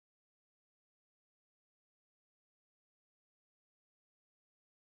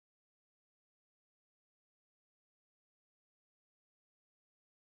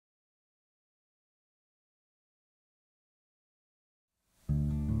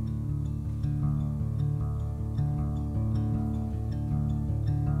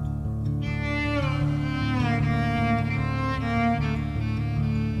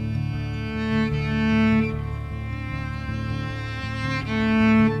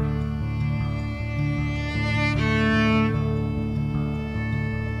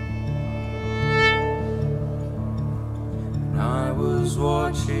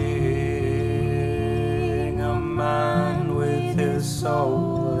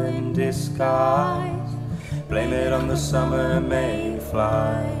in disguise. Blame it on the summer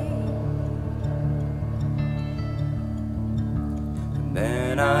Mayfly. And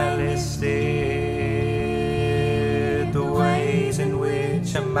then I listed the ways in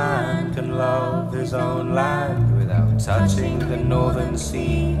which a man can love his own land without touching the northern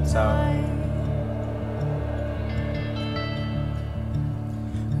sea tide.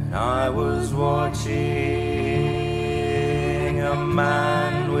 And I was watching a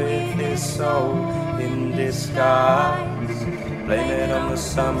man with his soul in disguise. Blame it on the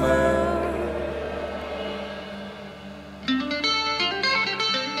summer.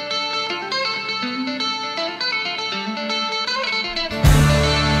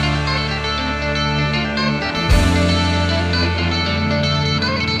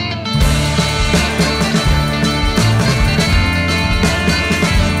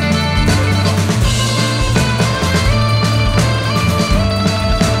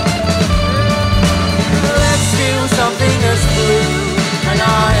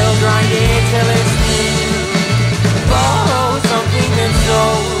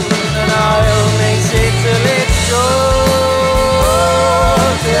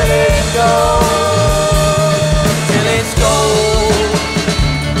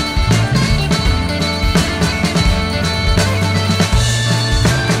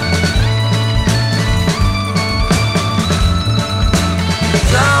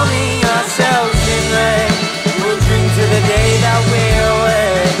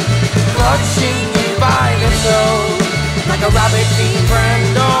 Like a rabbit being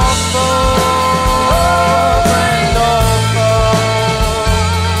friend or foe, friend or foe.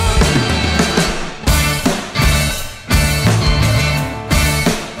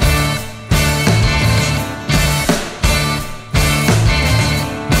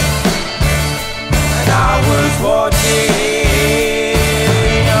 And I was watching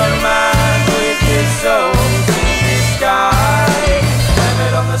a man with his soul in disguise. Blame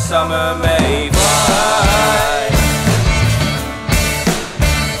it on the summer Mayfly.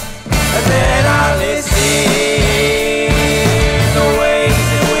 And then I listed the ways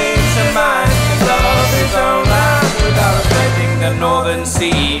in which a man can love his own land without affecting the northern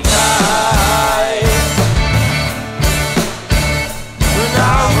sea tide. And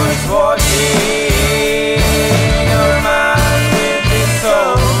I was watching a man with his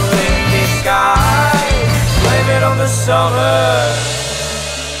soul in disguise. Blame it on the summer.